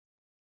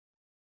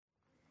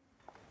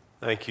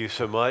Thank you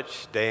so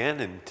much,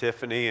 Dan and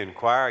Tiffany and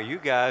choir. You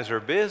guys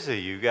are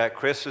busy. You got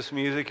Christmas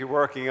music you're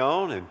working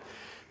on and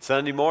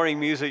Sunday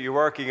morning music you're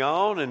working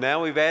on, and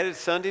now we've added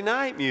Sunday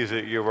night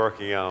music you're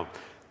working on.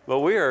 But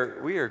we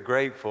are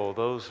grateful.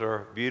 Those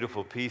are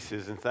beautiful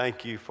pieces, and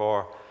thank you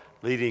for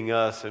leading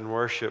us in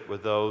worship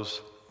with those.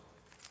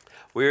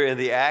 We're in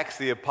the Acts of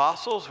the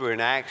Apostles. We're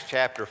in Acts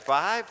chapter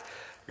 5.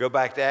 Go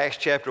back to Acts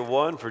chapter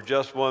 1 for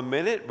just 1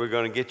 minute. We're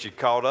going to get you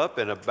caught up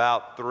in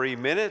about 3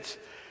 minutes.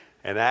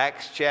 In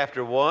Acts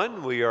chapter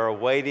 1, we are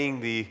awaiting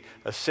the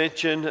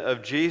ascension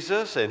of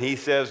Jesus, and he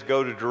says,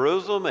 go to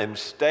Jerusalem and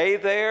stay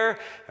there,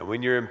 and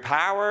when you're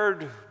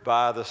empowered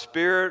by the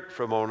Spirit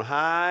from on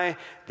high,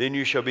 then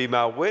you shall be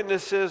my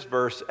witnesses.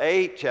 Verse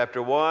 8,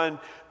 chapter 1,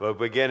 we'll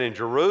begin in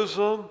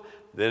Jerusalem,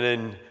 then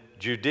in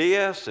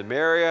Judea,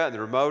 Samaria, and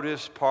the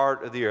remotest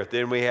part of the earth.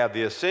 Then we have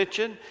the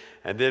ascension,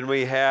 and then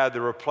we have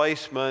the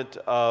replacement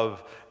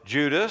of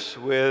Judas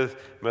with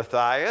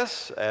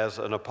Matthias as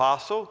an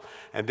apostle.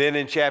 And then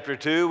in chapter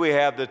 2, we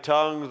have the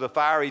tongues, the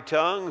fiery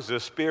tongues, the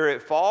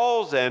Spirit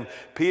falls, and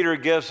Peter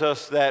gives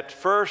us that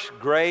first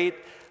great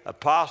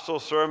apostle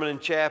sermon in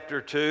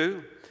chapter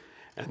 2.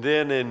 And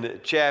then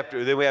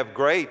then we have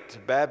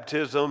great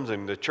baptisms,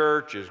 and the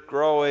church is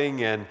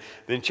growing. And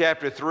then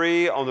chapter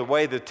 3, on the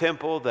way to the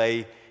temple,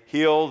 they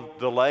healed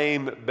the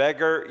lame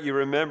beggar. You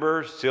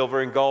remember,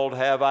 silver and gold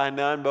have I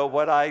none, but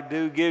what I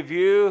do give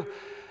you.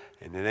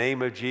 In the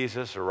name of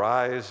Jesus,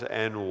 arise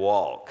and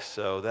walk.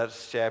 So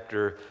that's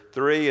chapter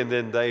 3, and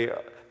then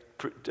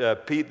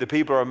the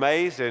people are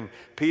amazed, and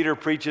Peter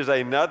preaches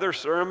another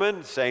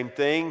sermon, same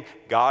thing.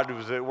 God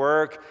was at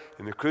work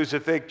in the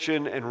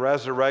crucifixion and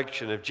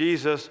resurrection of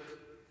Jesus.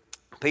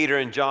 Peter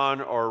and John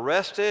are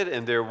arrested,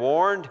 and they're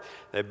warned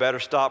they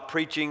better stop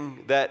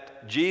preaching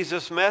that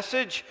Jesus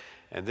message,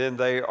 and then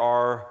they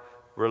are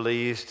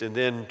released. And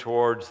then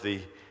towards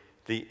the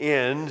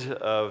end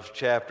of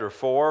chapter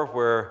 4,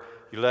 where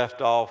you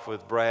left off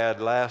with Brad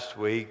last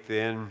week,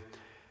 then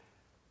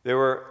there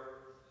were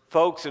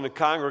folks in the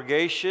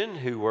congregation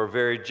who were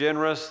very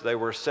generous. They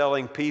were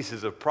selling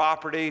pieces of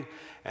property,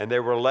 and they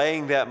were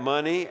laying that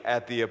money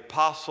at the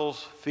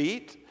apostles'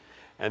 feet.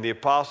 And the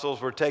apostles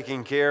were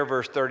taking care,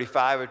 verse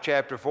 35 of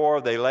chapter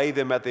 4, they laid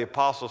them at the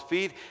apostles'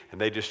 feet, and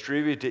they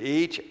distributed to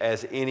each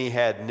as any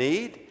had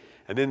need.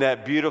 And then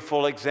that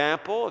beautiful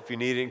example, if you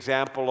need an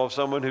example of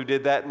someone who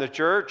did that in the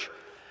church,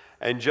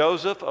 and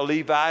Joseph, a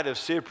Levite of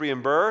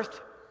Cyprian birth,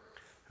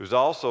 who's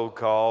also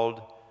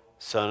called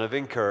son of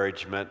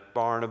encouragement,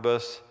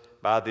 Barnabas,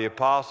 by the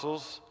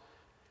apostles.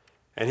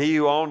 And he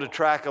who owned a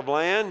tract of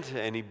land,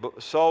 and he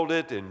sold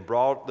it and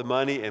brought the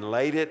money and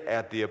laid it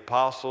at the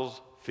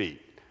apostles'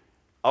 feet.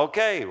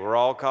 Okay, we're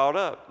all caught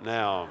up.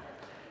 Now,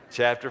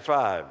 chapter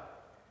 5.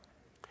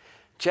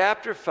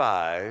 Chapter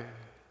 5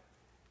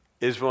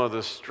 is one of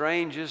the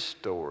strangest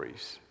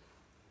stories.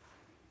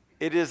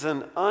 It is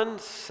an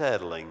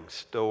unsettling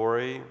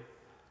story.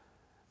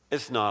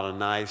 It's not a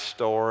nice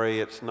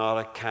story. It's not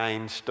a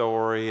kind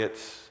story.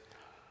 It's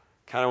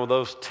kind of one of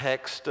those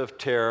texts of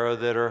terror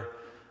that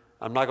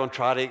I'm not going to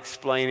try to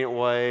explain it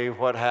away.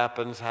 What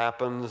happens,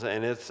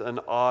 and it's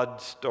an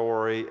odd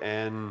story.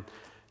 And,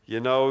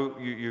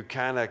 you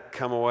kind of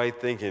come away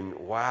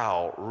thinking,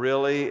 wow,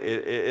 really?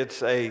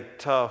 It's a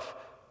tough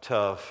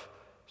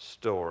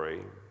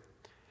story.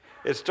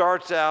 It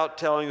starts out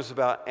telling us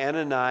about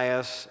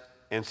Ananias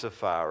and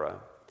Sapphira.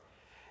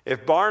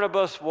 If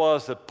Barnabas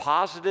was the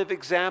positive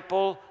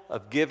example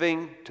of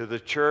giving to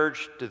the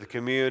church, to the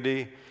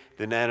community,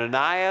 then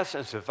Ananias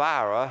and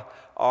Sapphira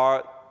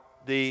are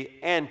the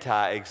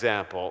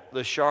anti-example,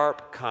 the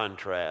sharp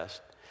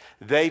contrast.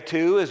 They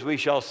too, as we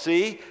shall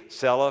see,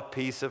 sell a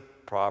piece of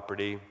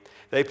property.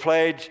 They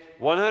pledge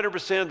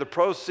 100% of the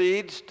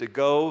proceeds to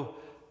go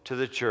to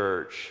the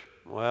church.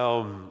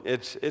 Well,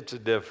 it's a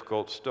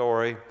difficult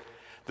story.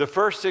 The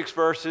first 6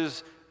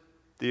 verses,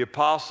 the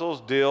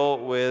apostles deal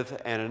with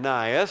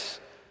Ananias,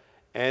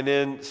 and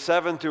in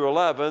 7 through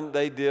 11,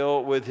 they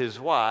deal with his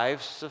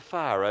wife,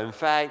 Sapphira. In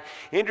fact,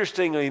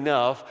 interestingly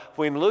enough,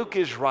 when Luke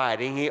is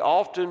writing, he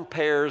often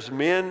pairs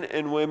men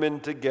and women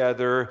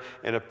together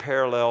in a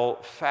parallel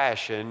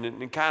fashion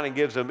and kind of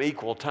gives them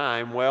equal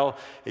time. Well,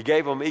 he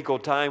gave them equal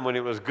time when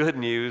it was good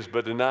news,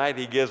 but tonight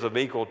he gives them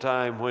equal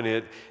time when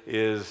it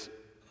is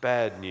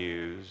bad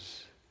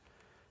news.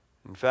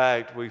 In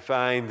fact, we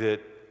find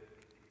that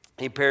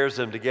he pairs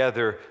them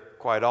together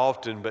quite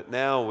often, but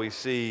now we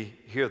see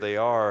here they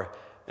are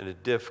in a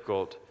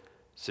difficult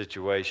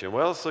situation.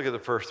 Well, let's look at the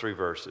first 3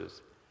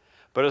 verses.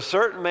 But a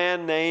certain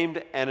man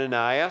named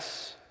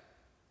Ananias,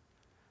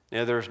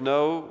 now there's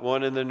no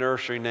one in the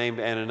nursery named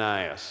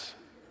Ananias,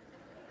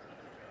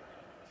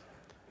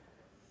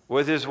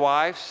 with his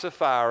wife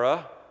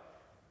Sapphira,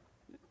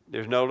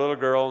 there's no little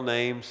girl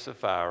named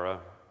Sapphira,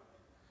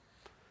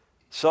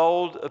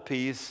 sold a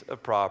piece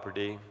of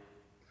property.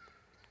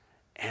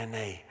 And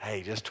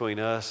just between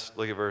us,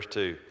 look at verse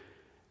 2.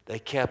 They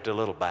kept a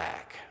little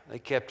back. They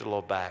kept a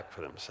little back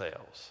for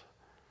themselves.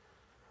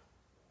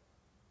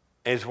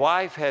 His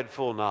wife had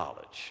full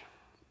knowledge.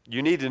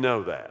 You need to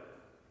know that.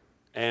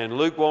 And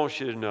Luke wants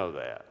you to know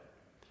that.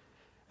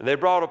 And they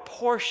brought a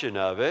portion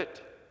of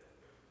it,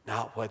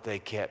 not what they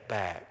kept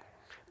back,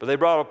 but they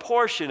brought a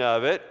portion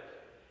of it.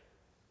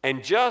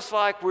 And just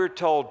like we're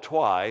told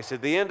twice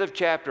at the end of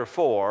chapter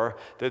 4,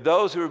 that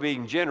those who were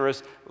being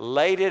generous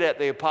laid it at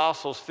the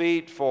apostles'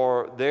 feet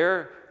for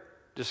their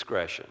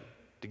discretion,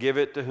 to give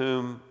it to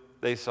whom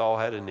they saw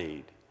had a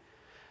need.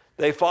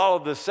 They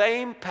followed the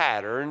same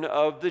pattern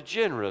of the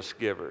generous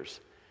givers.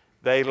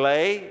 They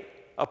lay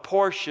a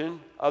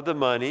portion of the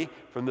money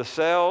from the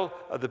sale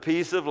of the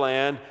piece of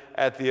land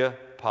at the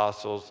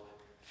apostles'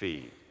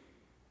 feet.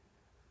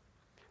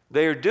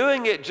 They are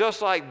doing it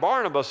just like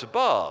Barnabas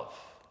above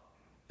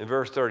in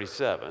verse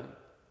 37,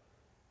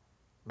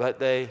 but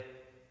they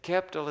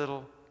kept a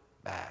little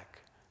back.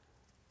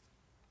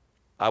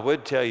 I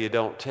would tell you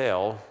don't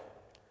tell,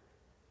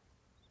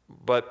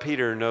 but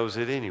Peter knows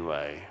it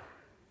anyway.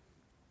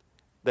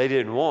 They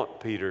didn't want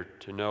Peter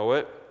to know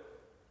it.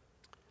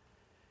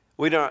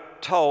 We're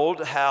not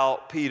told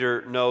how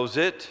Peter knows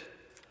it.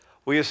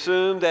 We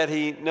assume that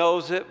he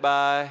knows it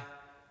by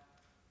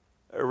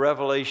a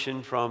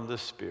revelation from the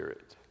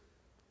Spirit.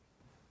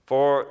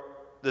 For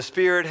the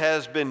Spirit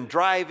has been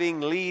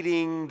driving,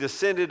 leading,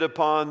 descended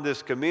upon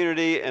this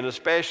community, and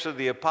especially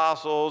the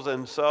apostles,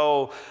 and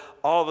so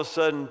all of a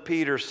sudden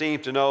Peter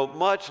seems to know,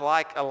 much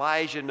like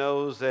Elijah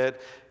knows that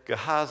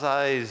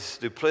Gehazi's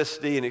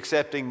duplicity in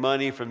accepting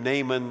money from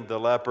Naaman the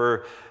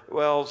leper,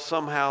 well,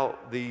 somehow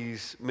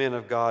these men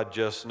of God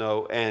just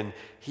know, and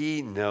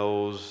he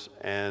knows,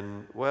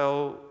 and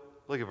well,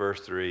 look at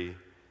verse 3.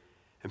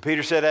 And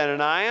Peter said,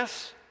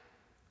 Ananias,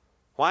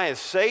 why has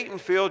Satan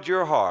filled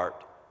your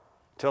heart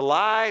to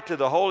lie to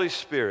the Holy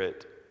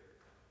Spirit?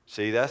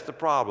 See, that's the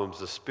problem's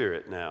the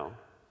Spirit now.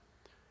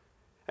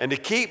 And to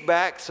keep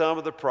back some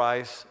of the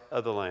price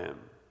of the land.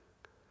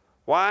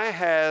 Why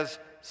has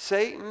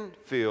Satan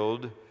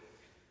filled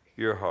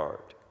your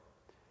heart?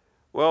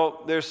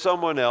 Well, there's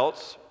someone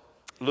else,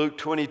 Luke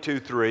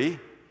 22:3,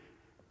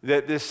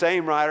 that this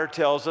same writer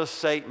tells us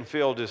Satan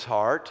filled his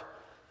heart.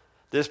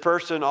 This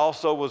person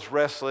also was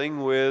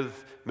wrestling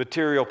with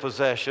material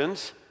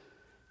possessions.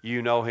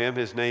 You know him,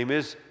 his name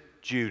is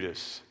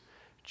Judas.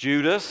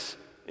 Judas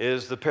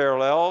is the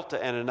parallel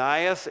to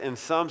Ananias in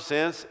some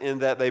sense, in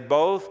that they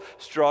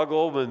both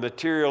struggle with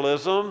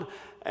materialism,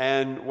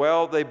 and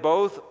well, they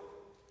both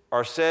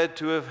are said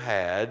to have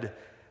had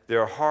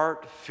their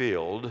heart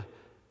filled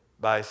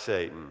by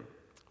Satan.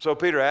 So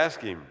Peter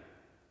asked him,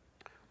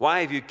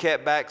 why have you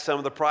kept back some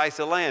of the price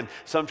of land?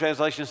 Some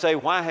translations say,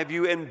 why have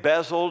you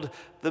embezzled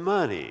the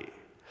money?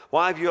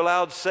 Why have you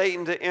allowed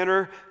Satan to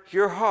enter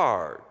your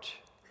heart?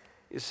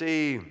 You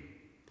see,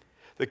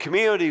 the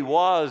community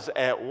was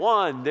at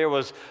one. They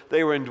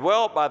were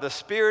indwelt by the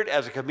Spirit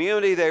as a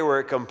community. They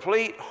were in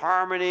complete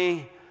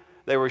harmony.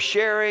 They were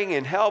sharing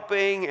and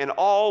helping, and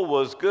all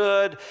was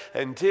good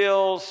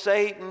until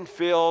Satan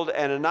filled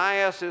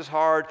Ananias'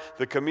 heart.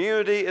 The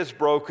community is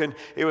broken.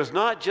 It was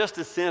not just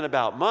a sin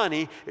about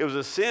money. It was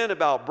a sin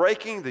about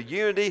breaking the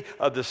unity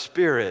of the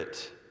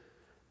Spirit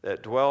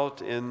that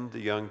dwelt in the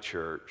young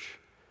church.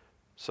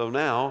 So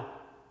now,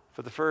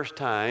 for the first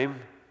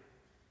time,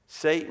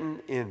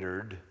 Satan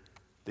entered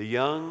the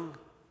young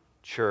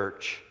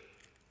church.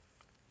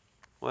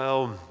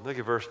 Well, look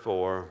at verse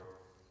 4.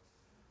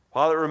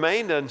 While it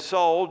remained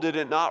unsold, did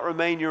it not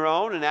remain your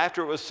own? And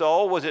after it was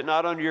sold, was it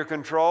not under your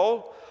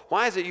control?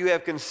 Why is it you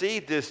have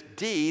conceived this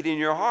deed in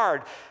your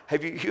heart?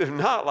 You have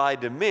not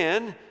lied to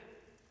men,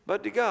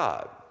 but to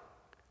God.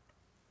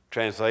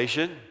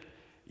 Translation,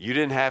 you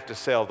didn't have to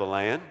sell the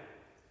land.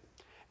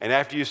 And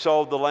after you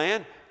sold the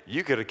land,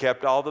 you could have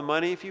kept all the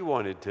money if you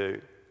wanted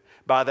to.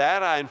 By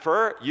that I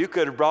infer you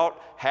could have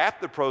brought half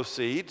the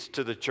proceeds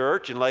to the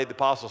church and laid the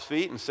apostles'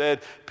 feet and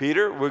said,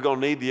 Peter, we're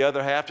going to need the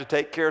other half to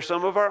take care of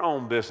some of our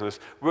own business.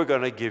 We're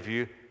going to give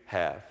you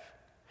half.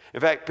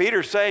 In fact,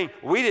 Peter's saying,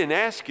 we didn't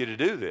ask you to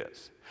do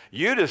this.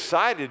 You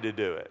decided to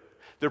do it.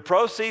 The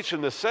proceeds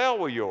from the sale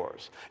were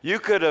yours. You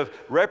could have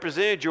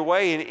represented your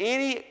way in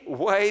any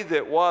way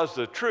that was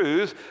the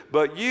truth,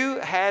 but you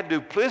had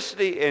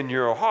duplicity in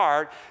your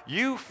heart.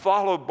 You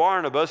followed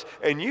Barnabas,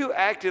 and you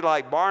acted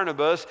like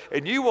Barnabas,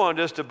 and you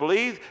wanted us to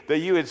believe that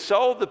you had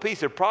sold the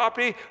piece of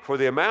property for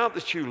the amount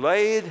that you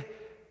laid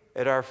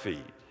at our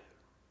feet.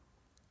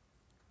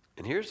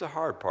 And here's the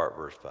hard part,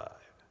 verse 5.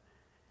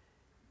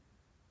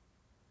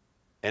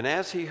 And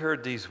as he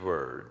heard these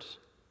words,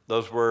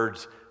 those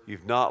words,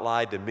 you've not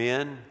lied to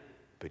men,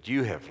 but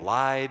you have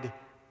lied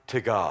to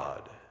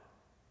God.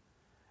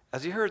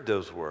 As he heard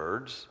those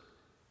words,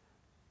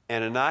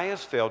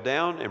 Ananias fell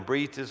down and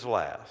breathed his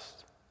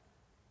last.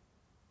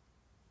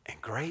 And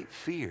great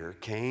fear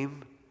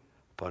came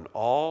upon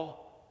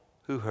all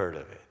who heard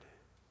of it.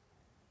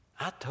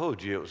 I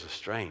told you it was a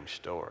strange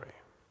story.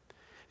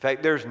 In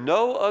fact, there's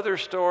no other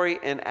story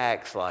in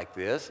Acts like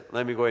this.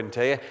 Let me go ahead and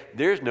tell you,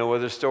 there's no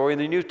other story in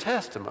the New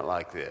Testament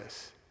like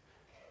this.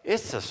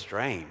 It's a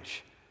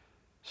strange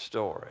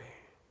story.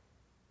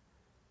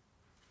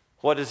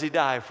 What does he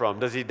die from?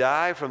 Does he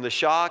die from the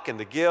shock and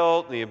the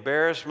guilt and the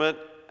embarrassment?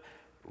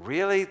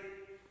 Really,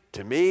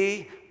 to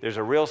me, there's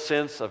a real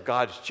sense of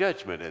God's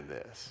judgment in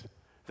this.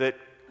 That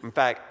In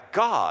fact,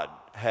 God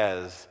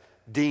has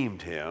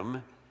deemed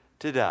him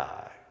to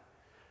die.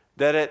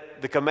 That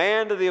at the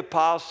command of the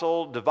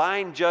apostle,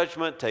 divine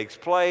judgment takes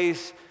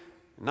place.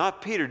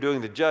 Not Peter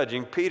doing the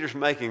judging. Peter's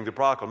making the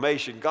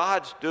proclamation.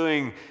 God's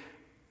doing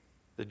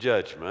the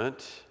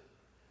judgment.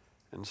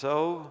 And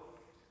so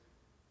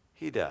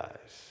he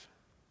dies.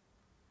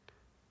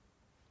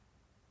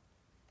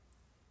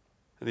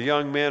 The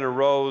young men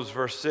arose,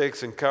 verse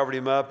 6, and covered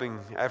him up, and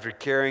after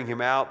carrying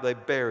him out, they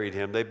buried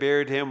him. They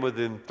buried him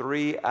within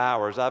 3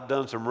 hours. I've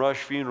done some rush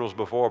funerals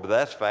before, but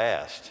that's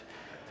fast.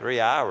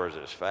 3 hours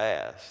is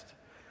fast.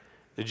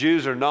 The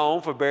Jews are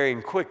known for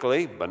burying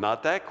quickly, but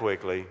not that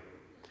quickly.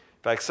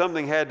 In fact,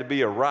 something had to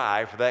be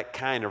awry for that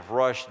kind of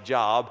rush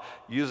job,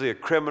 usually a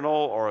criminal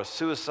or a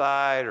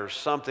suicide or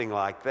something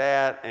like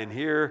that, and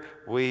here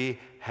we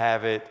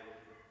have it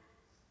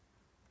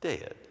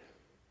dead.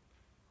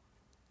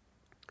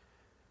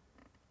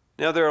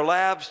 Now, there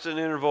elapsed an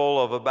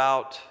interval of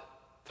about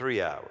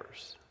 3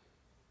 hours,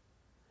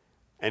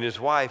 and his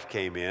wife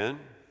came in,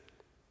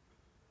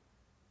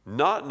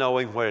 not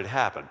knowing what had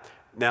happened.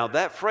 Now,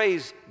 that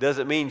phrase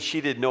doesn't mean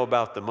she didn't know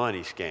about the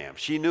money scam.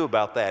 She knew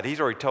about that. He's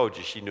already told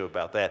you she knew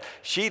about that.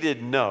 She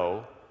didn't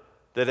know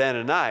that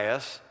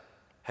Ananias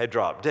had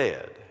dropped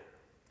dead.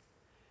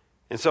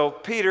 And so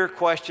Peter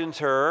questions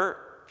her.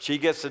 She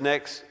gets the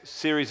next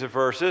series of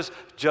verses,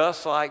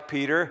 just like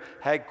Peter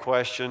had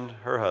questioned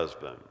her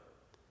husband.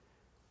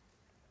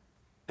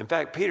 In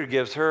fact, Peter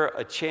gives her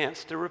a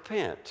chance to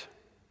repent.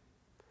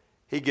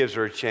 He gives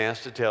her a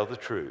chance to tell the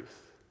truth.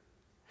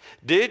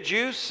 Did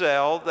you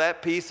sell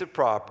that piece of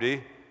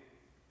property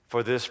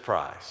for this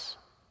price?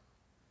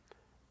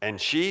 And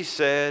she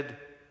said,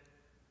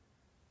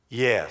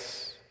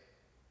 yes,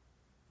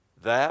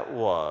 that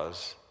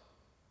was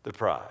the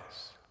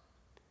price.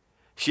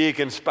 She had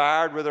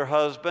conspired with her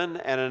husband,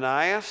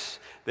 Ananias.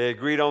 They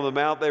agreed on the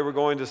amount they were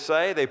going to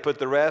say. They put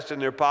the rest in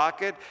their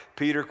pocket.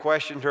 Peter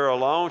questioned her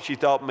alone. She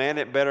thought, man,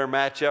 it better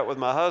match up with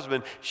my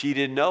husband. She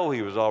didn't know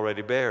he was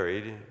already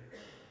buried.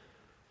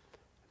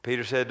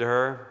 Peter said to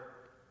her,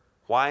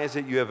 why is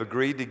it you have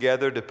agreed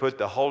together to put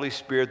the Holy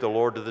Spirit, the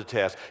Lord, to the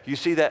test? You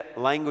see that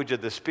language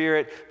of the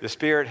Spirit? The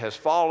Spirit has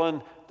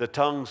fallen, the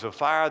tongues of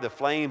fire, the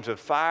flames of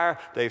fire.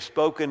 They've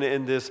spoken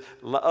in this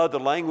other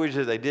language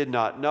that they did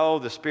not know.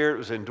 The Spirit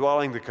was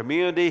indwelling the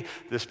community.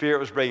 The Spirit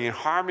was bringing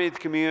harmony to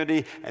the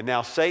community. And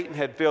now Satan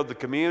had filled the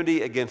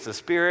community against the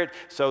Spirit.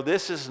 So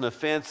this is an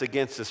offense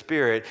against the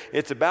Spirit.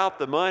 It's about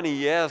the money,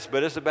 yes,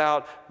 but it's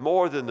about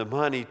more than the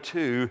money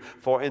too.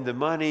 For in the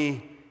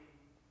money,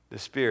 the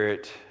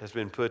Spirit has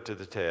been put to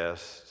the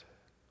test.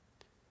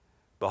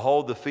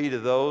 Behold, the feet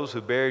of those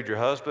who buried your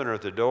husband are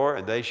at the door,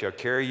 and they shall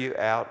carry you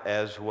out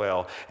as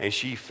well. And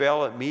she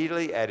fell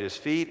immediately at his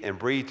feet and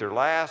breathed her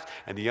last.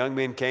 And the young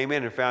men came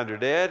in and found her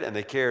dead, and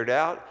they carried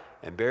out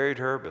and buried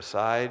her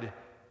beside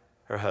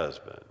her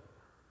husband.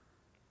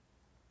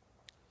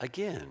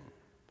 Again,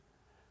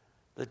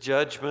 the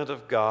judgment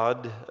of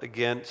God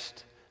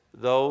against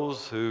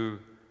those who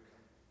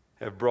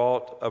have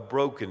brought a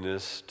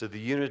brokenness to the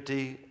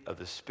unity of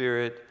the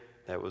Spirit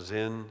that was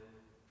in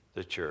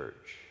the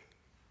church.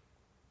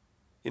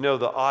 You know,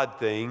 the odd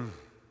thing,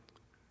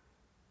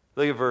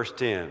 look at verse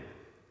 10.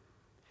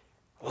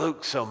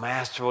 Luke's so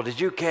masterful. Did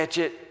you catch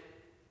it?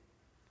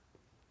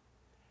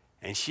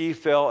 And she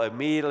fell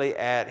immediately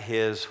at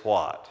his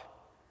what?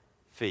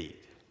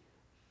 Feet.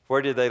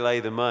 Where did they lay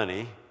the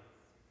money?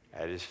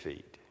 At his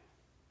feet.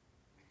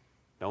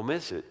 Don't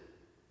miss it.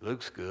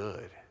 Luke's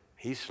good.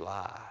 He's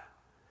sly.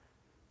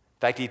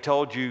 In fact, he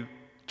told you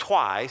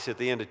twice at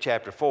the end of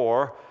chapter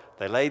 4,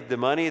 they laid the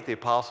money at the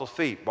apostles'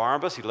 feet.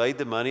 Barnabas, he laid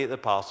the money at the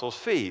apostles'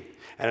 feet.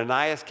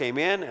 Ananias came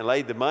in and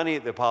laid the money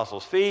at the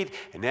apostles' feet,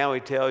 and now he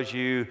tells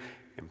you,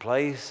 in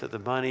place of the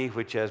money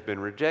which has been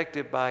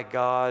rejected by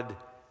God,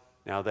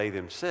 now they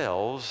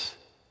themselves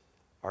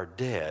are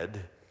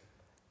dead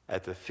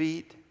at the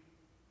feet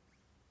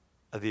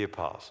of the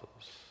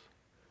apostles.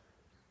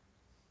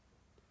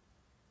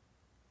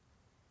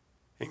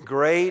 And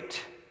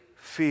great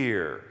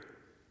fear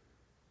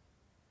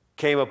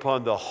came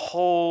upon the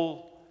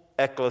whole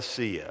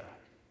ecclesia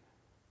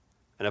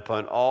and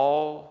upon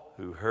all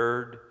who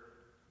heard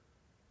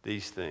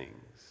these things.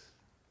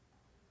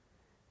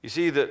 You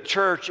see, the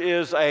church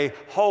is a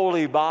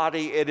holy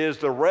body. It is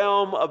the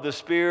realm of the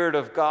Spirit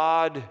of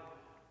God.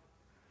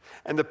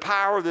 And the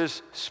power of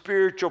this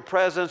spiritual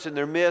presence in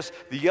their midst,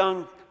 the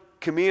young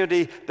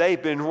community,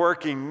 they've been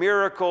working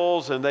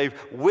miracles and they've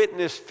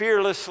witnessed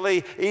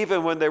fearlessly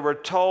even when they were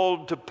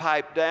told to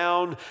pipe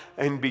down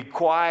and be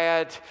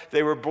quiet.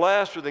 They were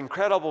blessed with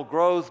incredible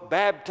growth,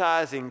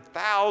 baptizing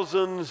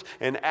thousands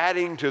and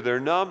adding to their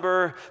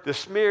number. The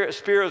Spirit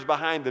was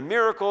behind the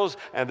miracles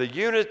and the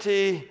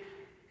unity.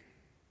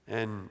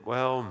 And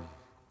well,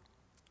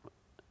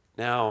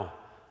 now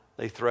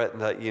they threaten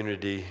that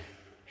unity.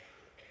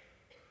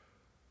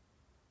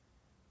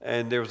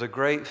 And there was a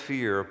great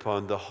fear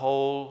upon the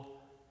whole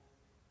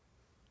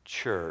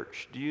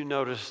church. Do you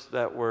notice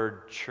that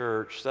word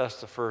church?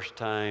 That's the first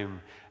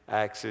time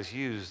Acts has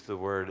used the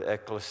word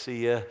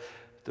ecclesia.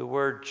 the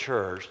word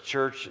church.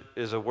 Church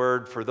is a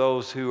word for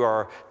those who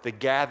are the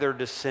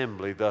gathered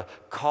assembly, the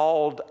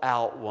called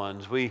out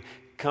ones. We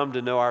come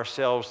to know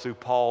ourselves through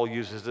Paul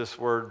uses this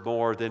word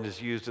more than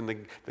is used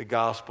in the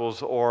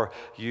Gospels or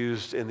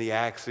used in the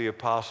Acts of the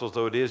Apostles,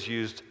 though it is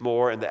used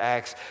more in the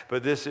Acts.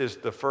 But this is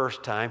the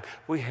first time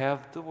we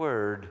have the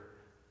word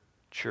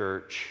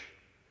church.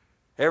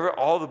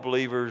 All the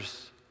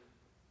believers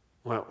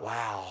went,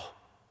 wow.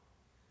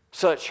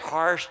 Such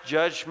harsh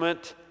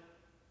judgment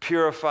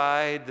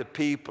purified the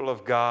people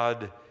of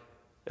God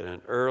at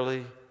an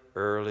early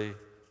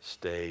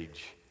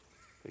stage.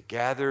 The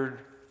gathered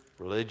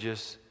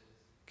religious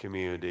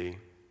community.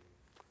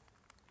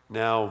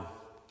 Now,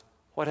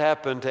 what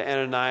happened to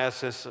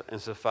Ananias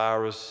and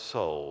Sapphira's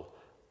soul?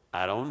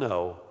 I don't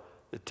know.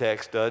 The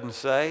text doesn't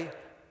say.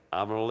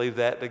 I'm going to leave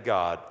that to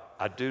God.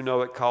 I do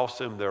know it cost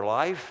them their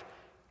life,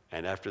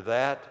 and after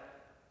that,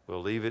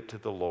 we'll leave it to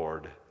the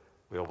Lord,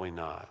 will we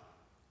not?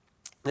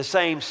 The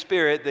same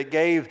Spirit that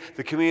gave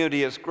the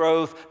community its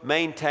growth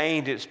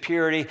maintained its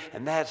purity,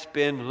 and that's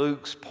been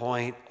Luke's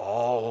point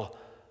all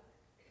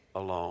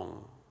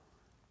along.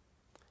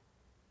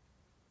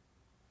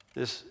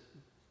 This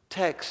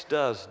text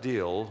does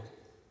deal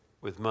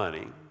with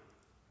money.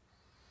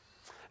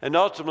 And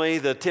ultimately,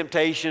 the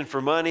temptation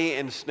for money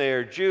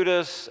ensnared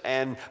Judas,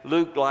 and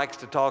Luke likes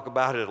to talk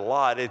about it a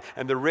lot.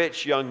 And the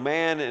rich young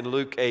man in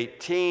Luke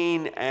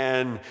 18,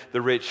 and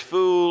the rich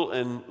fool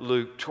in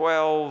Luke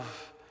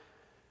 12.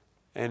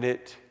 And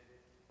it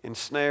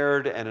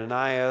ensnared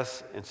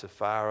Ananias and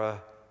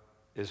Sapphira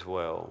as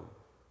well.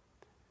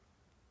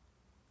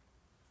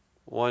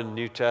 One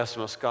New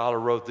Testament scholar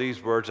wrote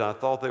these words, and I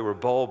thought they were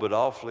bold but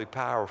awfully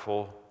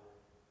powerful.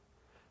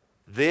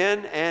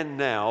 Then and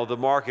now, the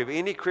mark of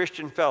any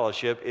Christian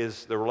fellowship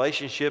is the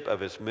relationship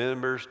of its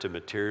members to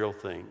material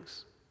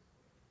things.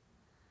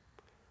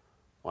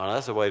 Well,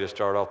 that's a way to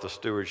start off the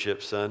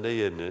Stewardship Sunday,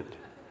 isn't it?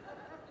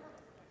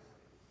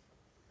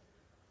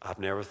 I've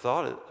never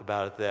thought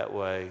about it that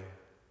way.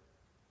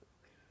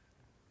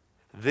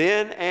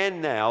 Then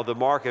and now, the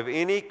mark of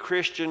any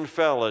Christian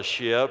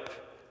fellowship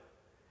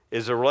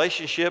is a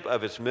relationship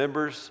of its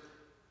members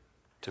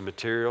to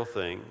material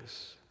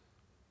things.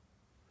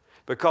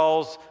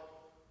 Because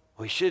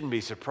we shouldn't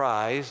be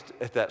surprised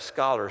at that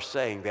scholar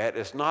saying that.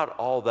 It's not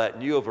all that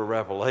new of a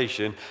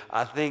revelation.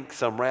 I think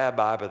some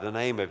rabbi by the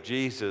name of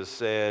Jesus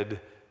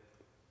said,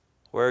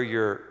 where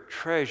your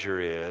treasure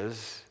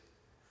is,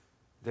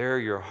 there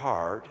your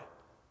heart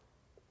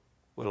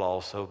will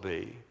also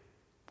be.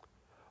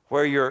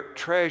 Where your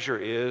treasure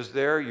is,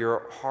 there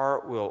your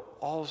heart will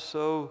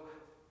also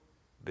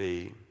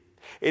be.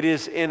 It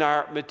is in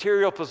our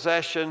material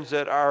possessions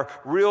that our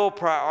real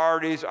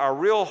priorities, our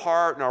real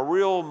heart, and our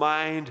real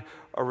mind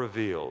are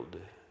revealed.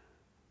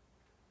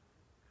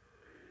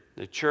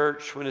 The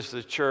church, when it's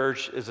the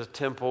church, is a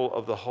temple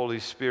of the Holy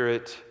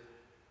Spirit.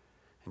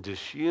 And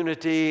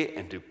disunity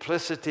and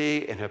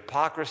duplicity and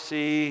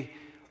hypocrisy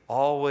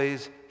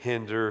always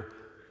hinder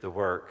the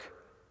work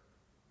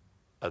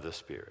of the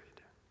Spirit.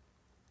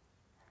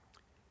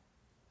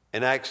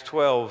 In Acts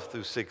 12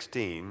 through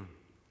 16,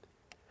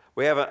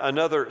 we have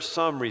another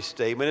summary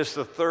statement. It's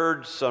the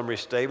third summary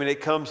statement.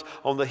 It comes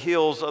on the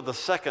heels of the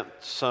second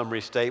summary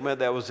statement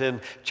that was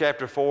in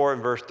chapter 4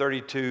 and verse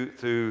 32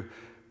 through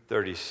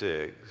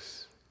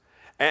 36.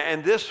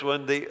 And this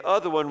one, the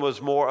other one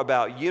was more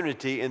about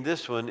unity, and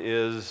this one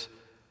is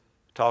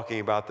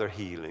talking about their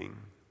healing.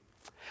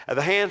 At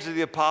the hands of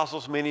the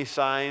apostles, many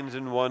signs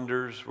and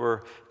wonders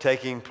were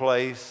taking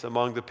place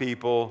among the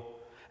people,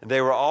 and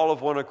they were all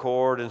of one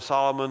accord in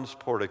Solomon's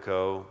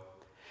portico.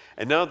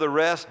 And none of the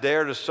rest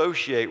dared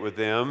associate with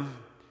them.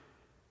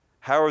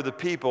 However, the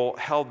people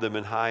held them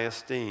in high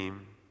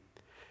esteem.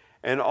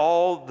 And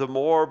all the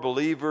more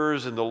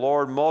believers in the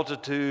Lord,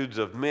 multitudes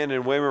of men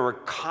and women were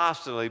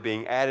constantly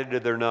being added to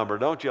their number.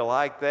 Don't you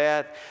like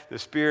that? The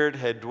Spirit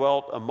had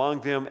dwelt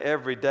among them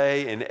every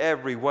day in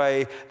every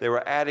way. They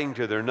were adding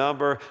to their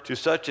number to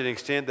such an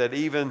extent that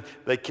even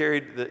they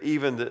carried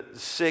even the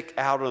sick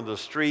out on the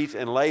streets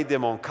and laid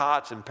them on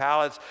cots and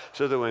pallets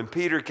so that when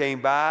Peter came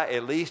by,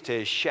 at least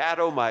his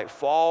shadow might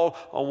fall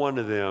on one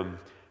of them.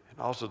 And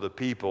also the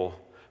people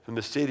from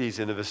the cities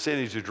and the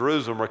vicinities of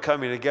Jerusalem were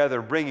coming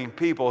together and bringing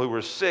people who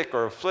were sick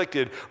or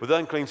afflicted with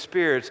unclean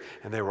spirits,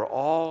 and they were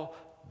all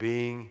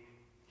being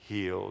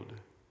healed.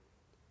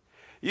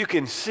 You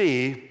can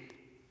see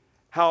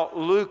how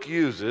Luke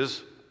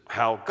uses,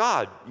 how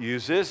God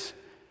uses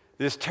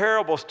this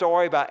terrible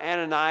story about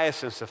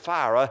Ananias and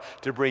Sapphira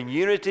to bring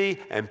unity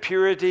and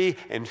purity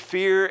and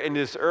fear in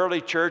this early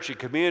church and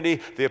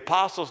community. The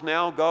apostles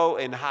now go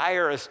in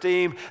higher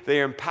esteem. They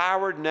are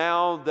empowered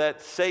now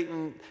that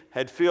Satan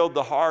had filled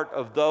the heart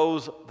of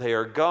those. They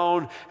are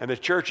gone, and the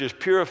church is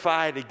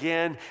purified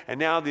again. And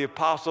now the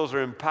apostles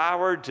are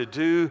empowered to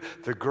do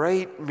the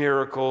great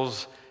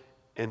miracles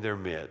in their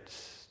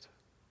midst.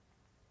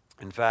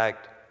 In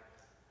fact,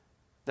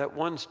 that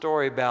one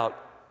story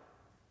about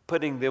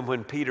putting them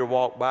when Peter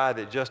walked by,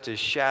 that just his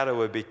shadow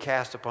would be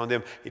cast upon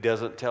them. He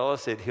doesn't tell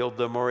us it healed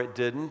them or it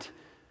didn't.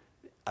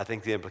 I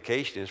think the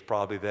implication is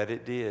probably that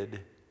it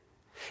did.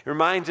 It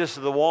reminds us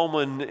of the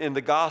woman in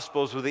the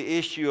Gospels with the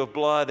issue of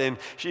blood, and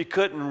she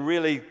couldn't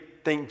really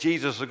think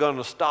Jesus was going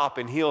to stop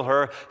and heal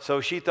her, so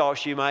she thought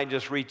she might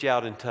just reach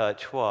out and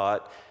touch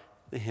what?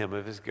 The hem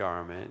of his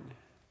garment.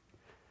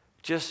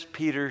 Just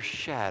Peter's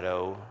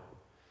shadow.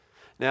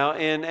 Now,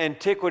 in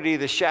antiquity,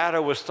 the shadow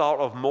was thought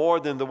of more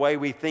than the way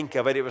we think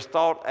of it. It was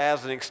thought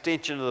as an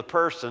extension of the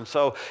person.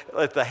 So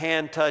if the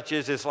hand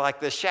touches, it's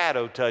like the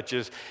shadow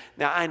touches.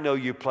 Now, I know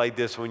you played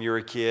this when you were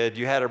a kid.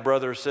 You had a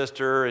brother or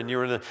sister, and you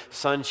were in the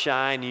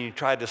sunshine, and you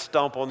tried to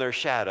stomp on their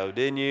shadow,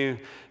 didn't you?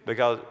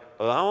 Because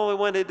the only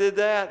one that did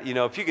that,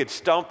 if you could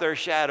stomp their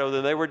shadow,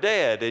 then they were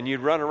dead, and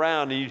you'd run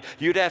around, and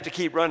you'd have to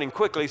keep running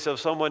quickly so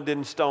someone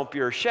didn't stomp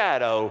your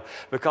shadow,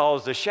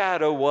 because the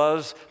shadow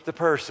was the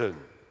person.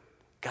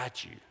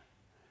 Got you.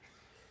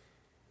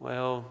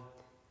 Well,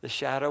 the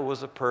shadow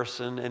was a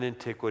person in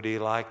antiquity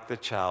like the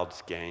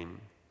child's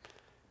game.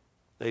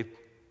 They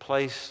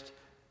placed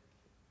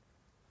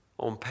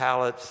on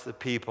pallets the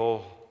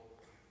people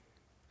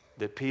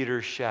that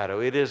Peter's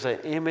shadow. It is an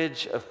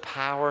image of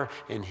power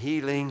and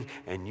healing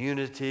and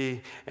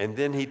unity. And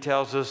then he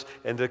tells us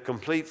in the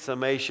complete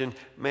summation,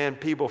 man,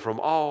 people from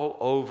all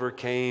over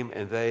came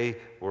and they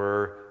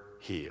were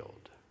healed.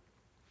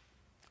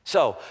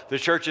 So, the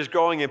church is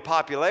growing in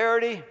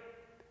popularity.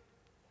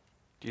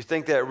 Do you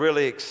think that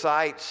really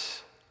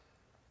excites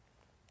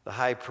the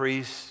high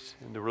priest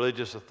and the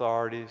religious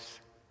authorities?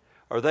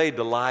 Are they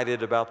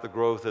delighted about the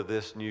growth of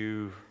this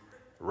new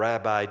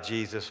Rabbi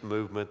Jesus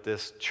movement,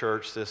 this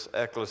church, this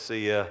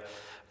ecclesia?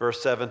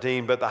 Verse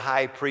 17, but the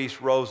high priest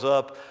rose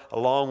up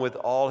along with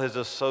all his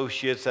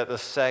associates at the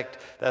sect,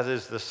 that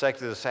is the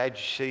sect of the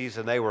Sadducees,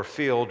 and they were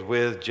filled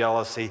with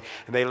jealousy.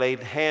 And they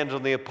laid hands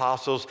on the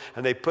apostles,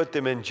 and they put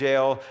them in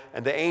jail.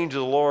 And the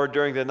angel of the Lord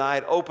during the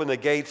night opened the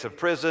gates of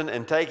prison,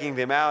 and taking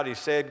them out, he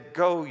said,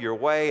 go your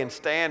way and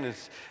stand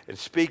and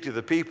speak to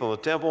the people in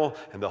the temple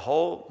and the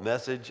whole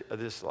message of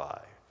this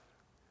life.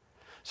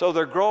 So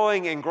they're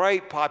growing in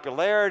great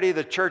popularity.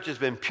 The church has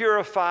been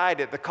purified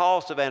at the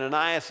cost of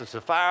Ananias and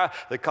Sapphira,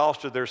 the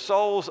cost of their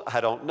souls. I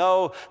don't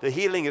know. The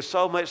healing is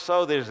so much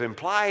so that it's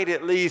implied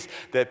at least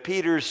that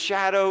Peter's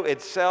shadow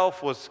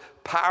itself was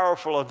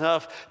powerful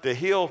enough to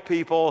heal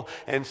people.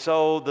 And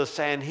so the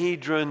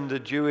Sanhedrin, the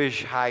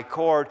Jewish high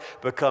court,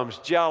 becomes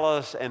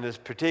jealous, and it's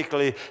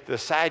particularly the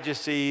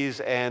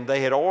Sadducees. And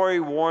they had already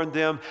warned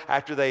them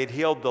after they had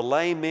healed the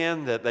lame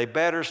men that they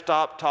better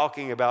stop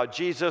talking about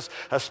Jesus,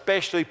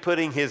 especially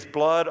putting his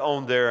blood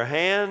on their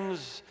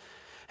hands.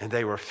 And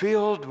they were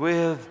filled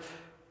with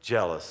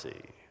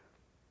jealousy.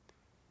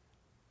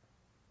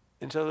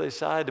 And so they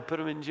decided to put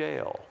him in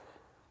jail.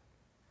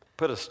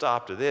 Put a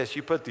stop to this.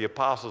 You put the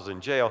apostles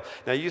in jail.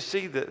 Now you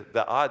see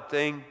the odd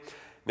thing.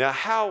 Now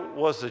how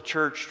was the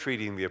church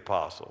treating the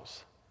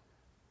apostles?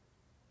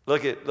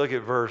 Look at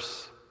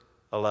verse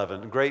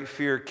 11. Great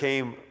fear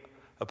came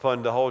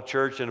upon the whole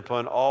church and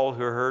upon all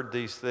who heard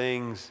these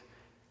things.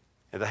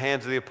 In the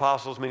hands of the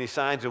apostles, many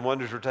signs and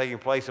wonders were taking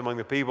place among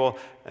the people,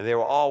 and they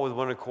were all with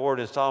one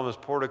accord in Solomon's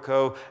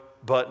portico.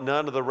 But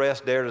none of the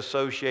rest dared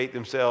associate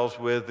themselves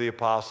with the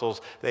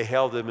apostles. They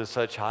held them in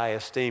such high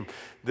esteem.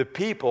 The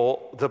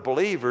people, the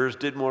believers,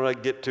 didn't want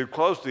to get too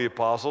close to the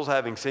apostles,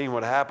 having seen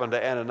what happened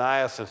to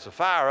Ananias and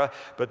Sapphira,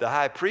 but the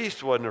high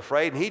priest wasn't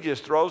afraid, and he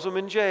just throws them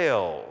in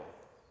jail.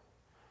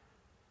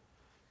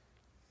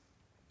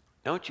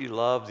 Don't you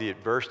love the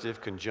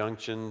adversative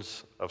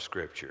conjunctions of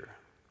Scripture?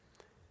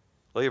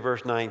 Look at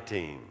verse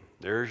 19.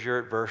 There's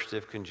your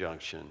adversative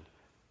conjunction.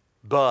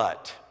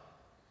 But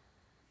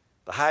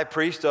the high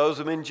priest throws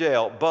him in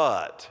jail,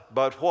 but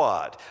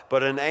what?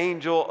 But an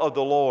angel of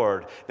the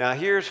Lord. Now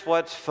here's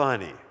what's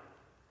funny.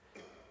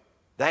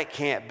 That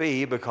can't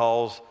be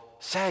because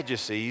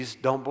Sadducees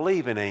don't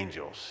believe in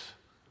angels.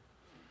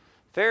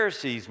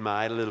 Pharisees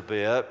might a little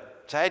bit.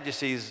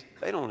 Sadducees,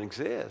 they don't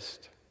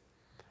exist.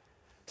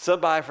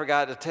 Somebody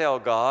forgot to tell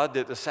God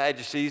that the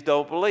Sadducees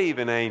don't believe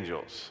in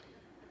angels.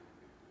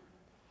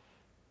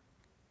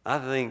 I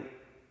think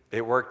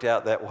it worked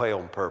out that way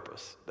on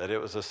purpose, that it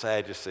was the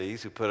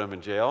Sadducees who put them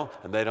in jail,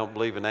 and they don't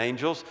believe in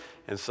angels,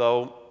 and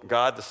so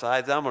God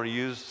decides, I'm going to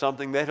use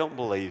something they don't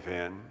believe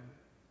in.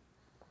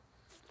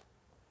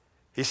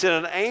 He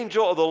sent an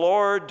angel of the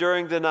Lord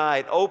during the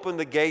night, opened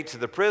the gates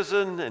of the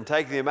prison, and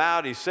taking them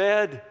out, he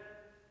said,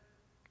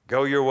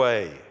 go your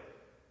way.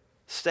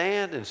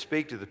 Stand and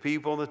speak to the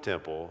people in the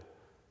temple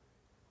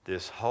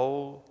this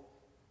whole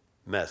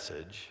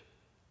message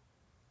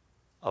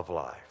of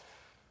life.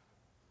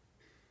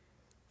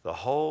 The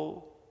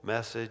whole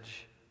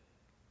message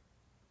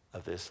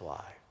of this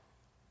life.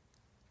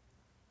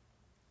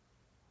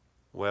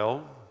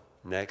 Well,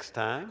 next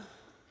time,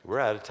 we're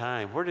out of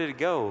time. Where did it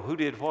go? Who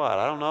did what?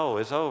 I don't know.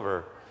 It's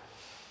over.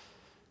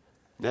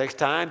 Next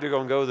time, they're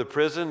going to go to the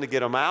prison to get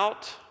them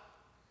out,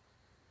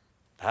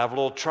 have a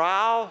little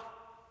trial,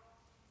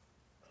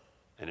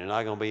 and they're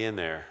not going to be in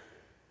there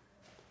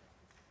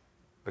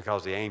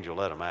because the angel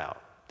let them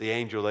out. The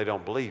angel they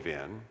don't believe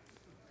in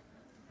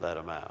let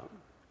them out.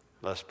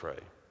 Let's pray.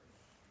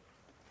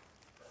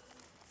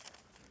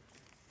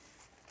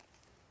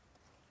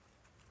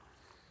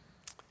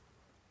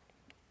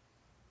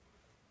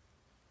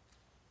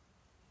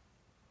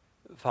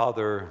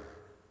 Father,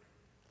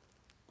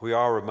 we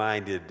are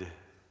reminded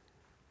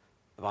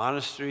of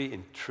honesty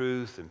and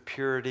truth and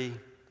purity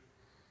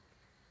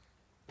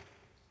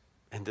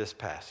in this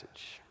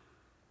passage.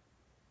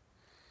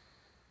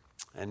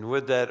 And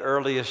with that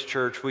earliest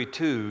church, we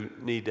too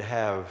need to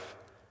have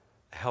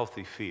a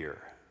healthy fear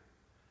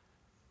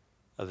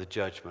of the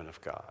judgment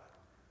of God.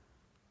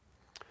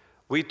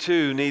 We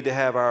too need to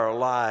have our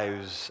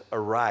lives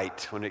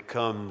aright when it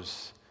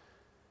comes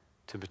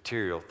to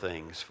material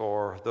things,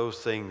 for those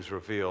things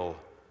reveal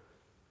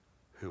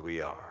who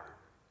we are.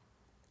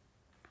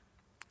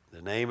 In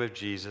the name of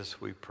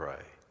Jesus we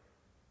pray.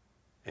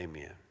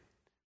 Amen.